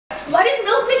Why does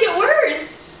milk make it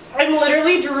worse? I'm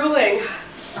literally drooling.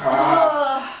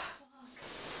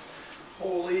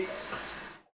 Holy.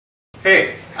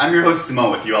 Hey, I'm your host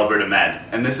Simone with UAlberta Med,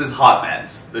 and this is Hot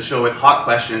Meds, the show with hot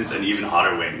questions and even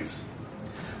hotter wings.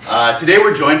 Today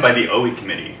we're joined by the OE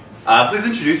committee. Please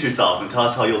introduce yourselves and tell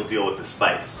us how you'll deal with the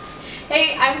spice.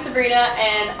 Hey, I'm Sabrina,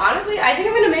 and honestly, I think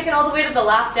I'm gonna make it all the way to the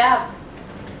last dab.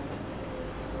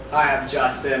 Hi, I'm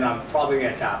Justin. I'm probably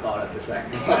gonna tap out at the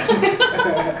second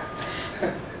one.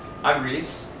 I'm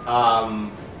Reese. You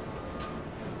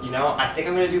know, I think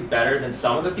I'm gonna do better than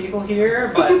some of the people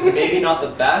here, but maybe not the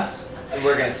best, and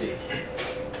we're gonna see.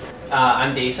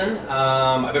 I'm Dason.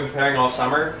 I've been preparing all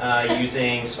summer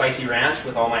using spicy ranch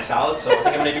with all my salads, so I think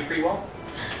I'm gonna do pretty well.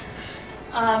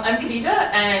 I'm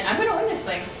Khadija, and I'm gonna win this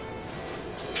thing.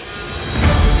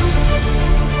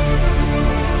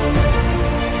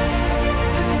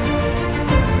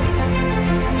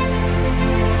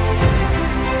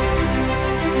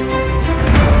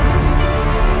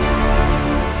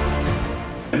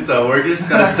 And so we're just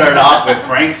going to start off with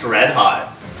Frank's Red Hot.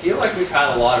 I feel like we've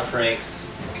had a lot of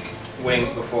Frank's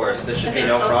wings before, so this should be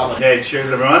no problem. Okay, cheers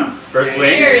everyone. First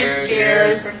wing. Cheers!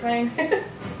 Cheers! First thing.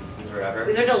 Whatever.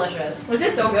 These are delicious. Was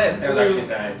this so good? It was actually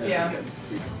nice. Yeah.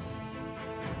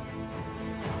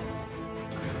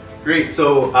 Great,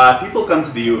 so people come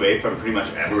to the U of A from pretty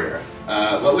much everywhere.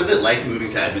 What was it like moving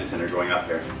to Edmonton or growing up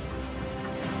here?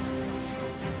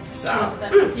 You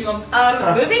go.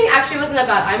 Moving actually wasn't that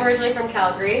bad. I'm originally from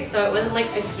Calgary, so it wasn't like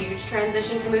a huge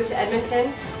transition to move to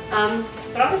Edmonton.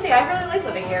 But honestly, I really like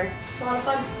living here. It's a lot of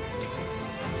fun.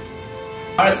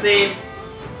 Honestly,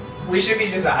 we should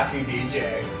be just asking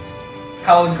DJ.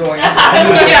 How's going?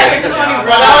 Yeah, you're the one who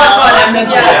brought up.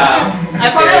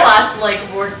 I'm probably the last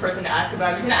worst person to ask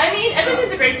about Edmonton. I mean,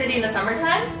 Edmonton's a great city in the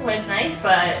summertime when it's nice,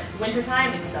 but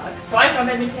wintertime it sucks. So I'm from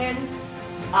Edmonton.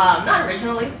 Not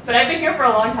originally, but I've been here for a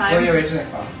long time. Where are you originally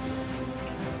from?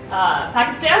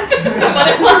 Pakistan.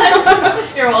 Motherland.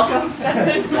 You're welcome,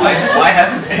 Justin. Why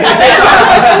hesitate? I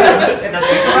don't know. I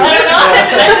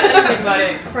didn't think about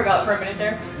it. I forgot for a minute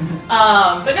there.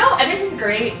 But no, Edmonton's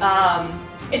great.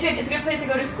 It's a good place to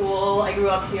go to school. I grew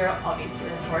up here, obviously,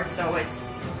 of course, so it's,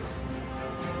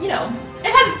 you know, it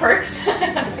has its perks.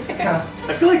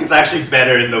 I feel like it's actually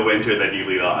better in the winter than you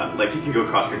lead on. Like you can go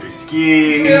cross-country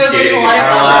skiing, There's skating, a lot of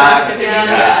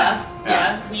Carlac.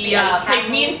 Yeah.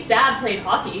 Me and Sab played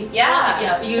hockey.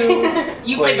 Yeah.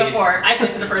 You played before. I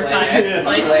played for the first time.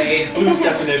 Played. Loose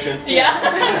definition. Yeah.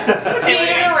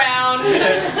 Skated around,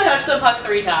 touched the puck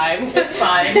 3 times. It's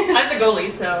fine. I was a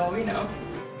goalie, so you know.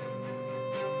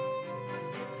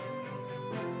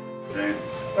 Right.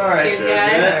 Alright. Cheers,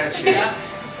 guys. Cheers. Yeah.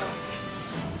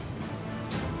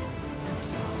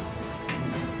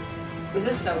 This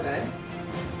is so good.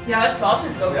 Yeah, that sauce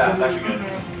is so good. Yeah, it's actually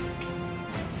good.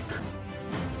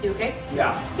 You okay?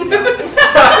 Yeah.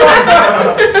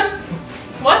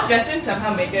 Watch Justin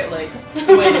somehow make it like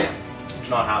win it. It's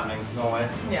not happening. No way.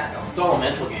 Yeah, no. It's all a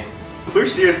mental game.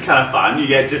 First year is kind of fun. You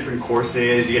get different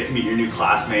courses, you get to meet your new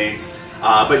classmates,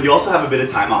 but you also have a bit of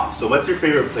time off. So what's your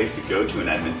favorite place to go to in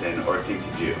Edmonton or thing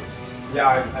to do?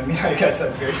 Yeah, I mean, I guess I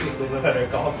basically live at a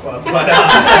golf club, but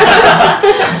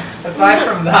aside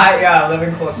from that, yeah,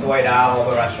 living close to White Owl, all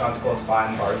the restaurants close by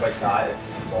and bars like that,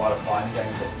 it's a lot of fun,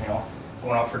 getting, you know,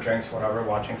 going out for drinks, whatever,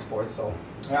 watching sports, so,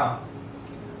 yeah.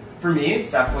 For me, it's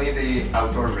definitely the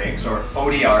outdoor rinks, or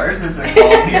ODRs as they're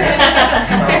called here.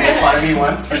 Someone made fun of me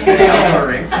once for saying outdoor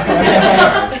rinks, but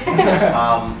ODRs.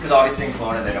 Because obviously in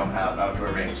Kelowna they don't have outdoor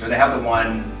rinks, or they have the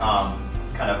one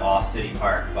kind of off City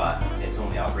Park, but it's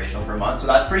only operational for a month, so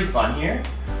that's pretty fun here.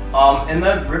 And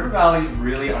the River Valley is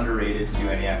really underrated to do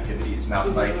any activities,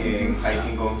 mountain biking,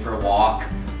 hiking, going for a walk.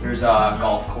 There's a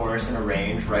golf course and a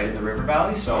range right in the River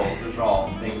Valley, so those are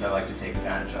all things I like to take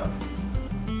advantage of.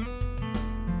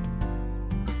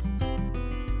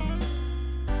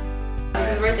 This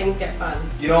is where things get fun.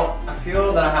 You know, I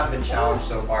feel that I haven't been challenged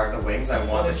so far at the wings. I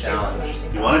want the challenge.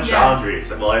 You want a challenge race?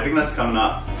 Well, I think that's coming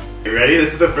up. You ready?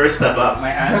 This is the first step up.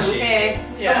 My hands shake. Okay.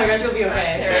 Yeah. Oh my gosh, you'll be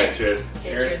okay. Okay, cheers.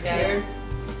 Cheers, guys.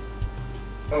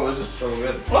 Oh, this is so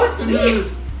good. Oh, it's sweet.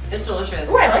 It's delicious.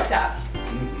 Oh, I like that.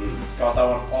 Got that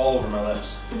one all over my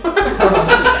lips.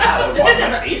 This isn't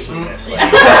my face with this.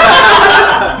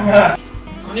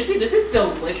 Honestly, this is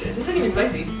delicious. This isn't even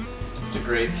spicy. It's a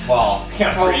great fall.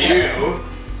 Yeah, for you.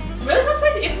 Really, it's not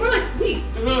spicy. It's more like sweet.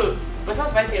 It's not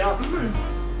spicy at all.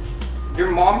 Your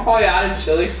mom probably added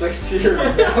chili flakes to your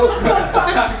milk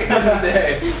back in the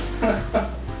day.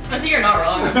 I see you're not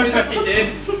wrong. Here's what she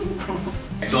did.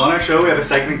 So on our show we have a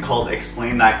segment called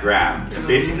Explain That Gram.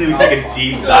 Basically we take a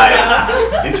deep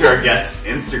dive into our guest's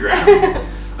Instagram.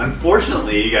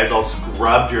 Unfortunately, you guys all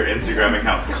scrubbed your Instagram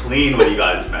accounts clean when you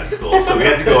got into med school, so we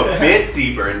had to go a bit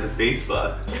deeper into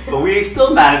Facebook. But we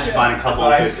still managed to find a couple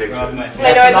of good pictures. I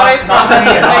know, I thought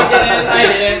I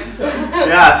didn't. So.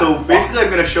 Yeah, so basically I'm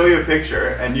going to show you a picture,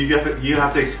 and you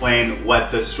have to explain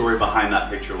what the story behind that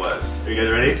picture was. Are you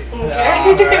guys ready?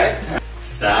 Okay. Alright.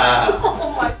 Sad.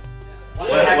 Oh my.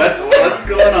 What's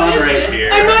going on right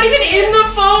here? I'm not even in the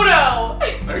photo.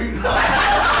 Are you not?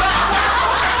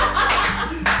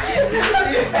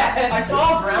 I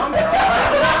saw a brown girl.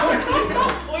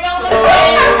 We all look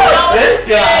This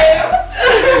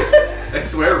guy. I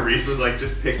swear Reese was like,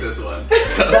 just pick this one.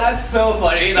 That's so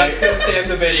funny. That's gonna stay in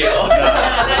the video.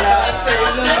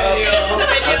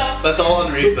 That's all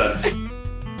on Reese then.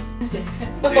 Jason.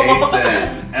 Jason.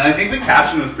 And I think the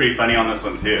caption was pretty funny on this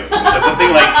one too. That's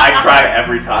something like, I cry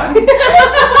every time.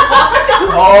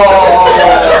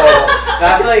 Oh,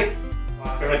 that's like.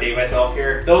 I'm gonna date myself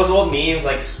here. Those old memes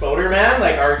like Spoder Man,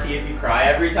 like RT if you cry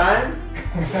every time.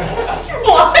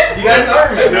 What? You guys don't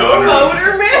remember? No.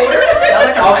 Spoder Man? Is that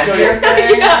like I'll show you.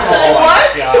 Yeah. Oh,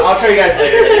 What? Yeah, I'll show you guys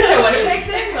later. So what do you think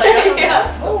then? Like,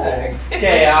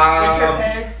 Yeah.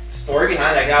 Okay, story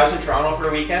behind that. I was in Toronto for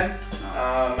a weekend.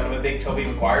 And I'm a big Tobey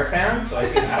Maguire fan, so I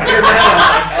seen Spider-Man. I'm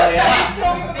like, hell yeah.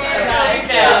 Tobey Maguire.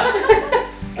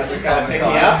 Yeah. Got this guy to pick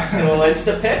me up, do a little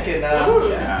Insta pick, and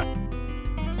Yeah.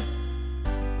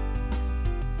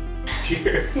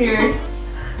 Cheers. Here.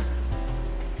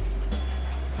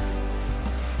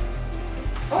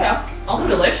 Oh yeah. Also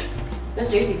delish. That's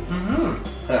juicy.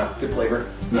 yeah, good flavor.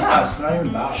 Yeah, it's not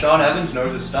even bad. Sean Evans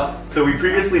knows his stuff. So we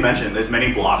previously mentioned there's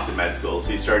many blocks in med school.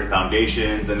 So you start in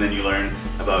foundations, and then you learn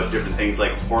about different things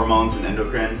like hormones and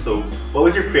endocrine. So what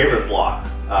was your favorite block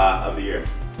of the year,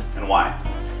 and why?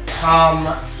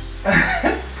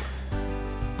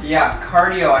 Yeah,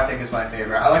 cardio I think is my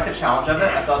favorite. I like the challenge of it.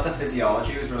 I thought the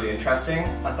physiology was really interesting.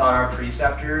 I thought our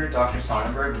preceptor, Dr.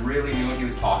 Sonnenberg, really knew what he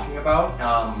was talking about.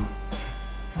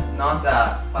 Not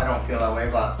that I don't feel that way,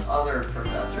 but other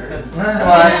professors.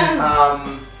 But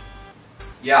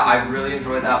yeah, I really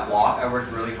enjoyed that block. I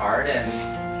worked really hard, and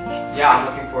yeah, I'm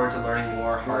looking forward to learning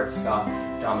more hard stuff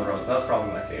down the road. So that was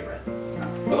probably my favorite.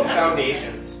 What about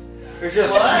foundations? There's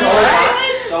just so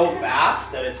much, so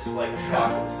fast that it's like a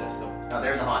shock to the system. Now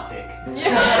there's a hot take.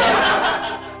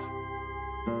 Yeah.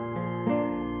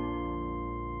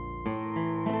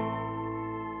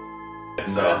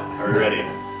 So are we ready?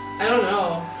 I don't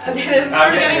know. This is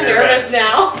I'm getting nervous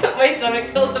now. My stomach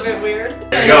feels a bit weird.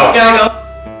 Here we go. Go.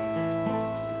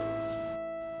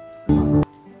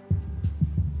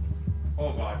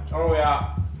 Oh god. Oh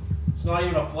yeah. It's not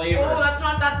even a flavor. Oh,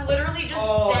 that's literally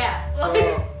just death.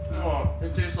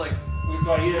 It tastes like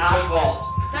asphalt.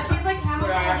 That tastes like chemicals.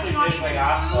 It actually It's not tastes even like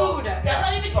asphalt. food. That's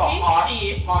not even It's all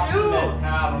tasty. Hot Ew. cement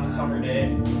pad on a summer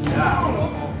day.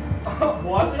 Yeah.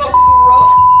 What This is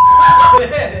gross. the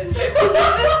This is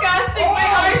disgusting. My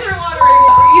eyes are watering.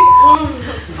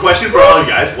 Breathe. Question for all you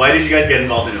guys: why did you guys get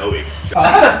involved in OE?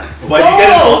 Why did you get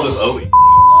involved with OE? The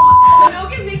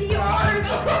milk is making it worse.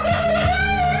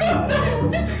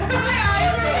 My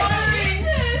eyes are watering.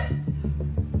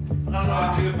 I don't know what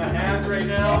to do with my hands right Oh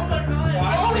now. my god.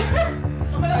 Oh my god.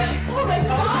 Oh my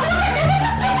god.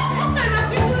 I'm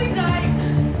actually dying.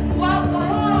 What was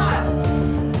that?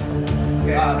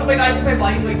 Oh my god, I think my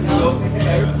body's like numb.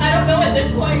 I don't know at this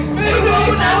point.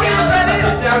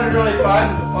 It sounded really fun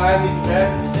to find these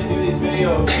events and do these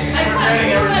videos. I can't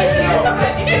feel my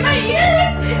ears. It's in my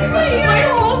ears. It's in my ears. My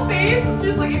whole face is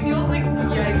just like, it feels like,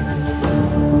 yikes.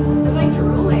 It's like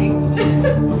drooling.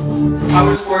 I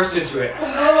was forced into it.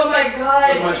 Oh my It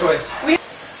was my god. choice.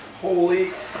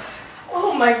 Holy.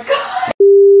 Oh my god.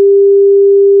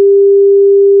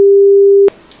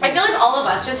 I feel like all of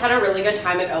us just had a really good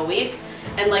time at O Week,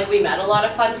 and like we met a lot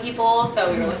of fun people,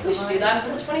 so we were like, we should do that for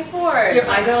the 24th. Your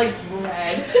eyes are like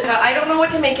red. I don't know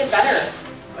what to make it better.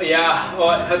 Yeah,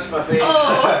 well, it hurts my face.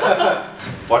 Oh.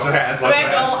 Watch your hands. Watch Wait, your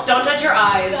hands. don't touch your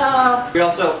eyes. We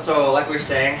also, so like we were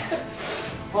saying,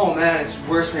 oh man, it's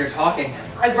worse when you're talking.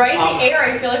 Right in the air,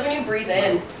 I feel like when you breathe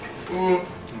in.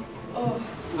 Oh.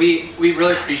 We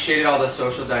really appreciated all the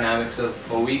social dynamics of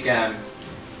a weekend.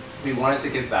 We wanted to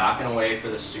give back in a way for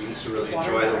the students to really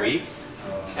enjoy the week.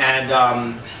 And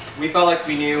we felt like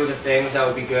we knew the things that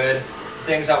would be good,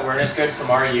 things that weren't as good from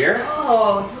our year.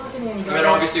 Oh, it's not getting any And good. then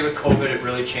obviously with COVID it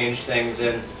really changed things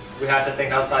and we had to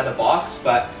think outside the box,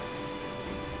 but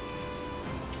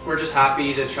we're just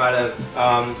happy to try to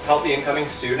help the incoming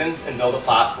students and build a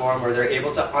platform where they're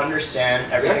able to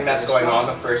understand everything that's going on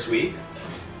the first week.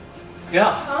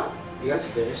 Yeah. Huh? You guys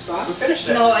finished that? We finished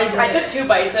it. No, I took 2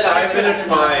 bites and I finished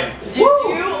mine. Did you?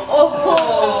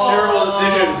 Oh. Terrible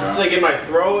decision. It's like in my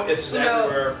throat. It's No.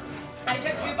 everywhere. I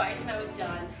took 2 bites and I was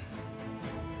done.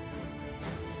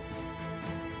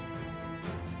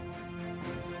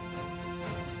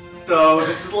 So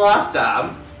this is the last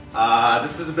dab.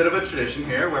 This is a bit of a tradition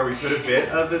here where we put a bit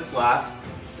of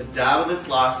a dab of this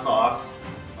last sauce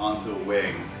onto a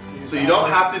wing. So you don't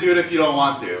have to do it if you don't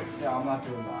want to. Yeah, I'm not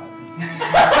doing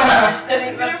that.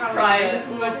 This is gonna cry. This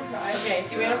is about to cry. Okay,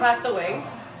 do we want to pass the wings?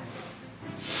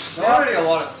 There's already a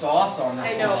lot of sauce on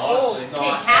this. I know. sauce Oh, is okay,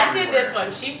 not Kat did everywhere. this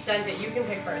one. She sent it. You can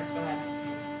pick first. Go ahead.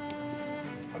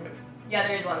 Yeah,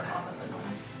 there is a lot of sauce on this one.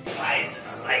 Nice and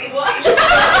spicy.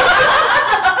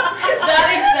 That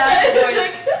exact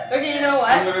noise. Okay, you know what?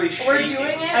 I'm literally We're shaking.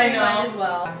 doing it. I We know. might as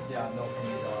well. Yeah, no from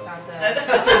me, dog. That's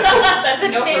That's a a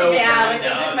no take for down. I right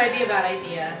think now. this might be a bad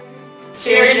idea.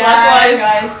 Cheers, guys. last one,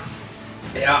 guys.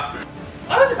 Yeah.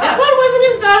 Oh, This one wasn't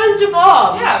as bad as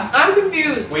Jabal. Yeah. I'm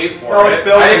confused. Wait for No, it. it's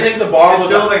building. I didn't think the bar It's was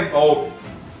building. Oh.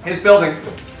 His building.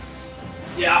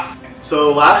 Yeah.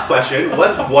 So last question,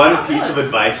 what's one piece of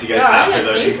advice you guys Yeah, have I for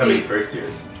the think incoming we- first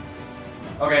years?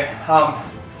 Okay,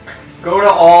 go to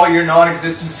all your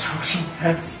non-existent social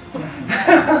events.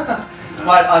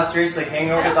 But seriously, hang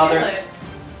out with other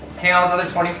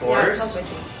 24s.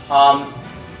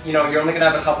 You know, you're only gonna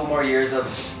have a couple more years of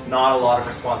not a lot of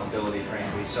responsibility,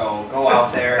 frankly. So go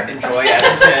out there, enjoy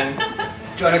Edmonton,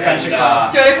 Join a country and,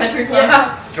 club. Join a country club.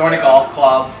 Yeah. join a golf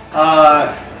club.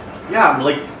 Yeah,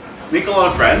 like make a lot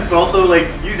of friends, but also like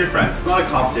use your friends. It's not a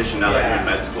competition now that you're in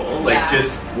Yeah. med school. Like Yeah.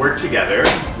 just work together,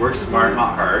 work smart,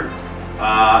 not hard,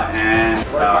 and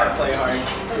Work hard, play hard.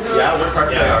 yeah, work hard,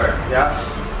 play hard. Yeah.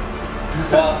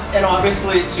 Well, and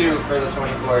obviously too for the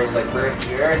 24s, like we're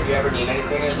here if you ever need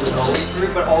anything as a going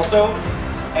through, but also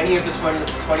any of the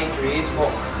 23s.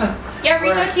 Well, Yeah,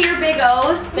 reach out to your big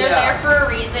O's. They're Yeah. there for a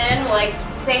reason. Like,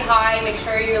 say hi, make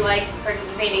sure you're like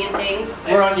participating in things.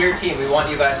 we're on your team. We want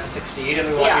you guys to succeed, and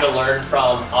we want you to learn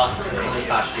from us this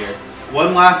past year.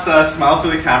 One last smile for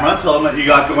the camera. Tell them what you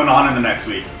got going on in the next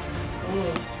week.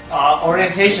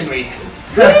 Orientation week.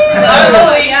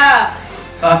 Oh, yeah.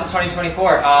 Class of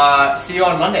 2024. See you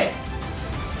on Monday.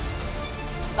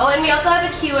 Oh, and we also have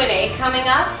a Q&A coming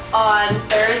up on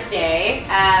Thursday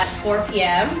at 4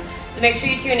 p.m. So make sure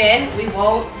you tune in. We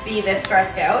won't be this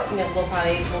stressed out. And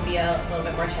we'll be a little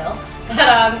bit more chill.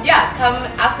 But yeah, come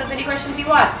ask us any questions you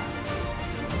want.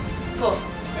 Cool.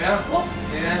 Yeah. Cool.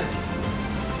 See you then.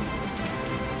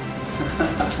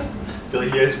 I feel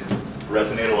like you guys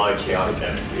resonate a lot of chaotic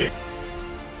energy.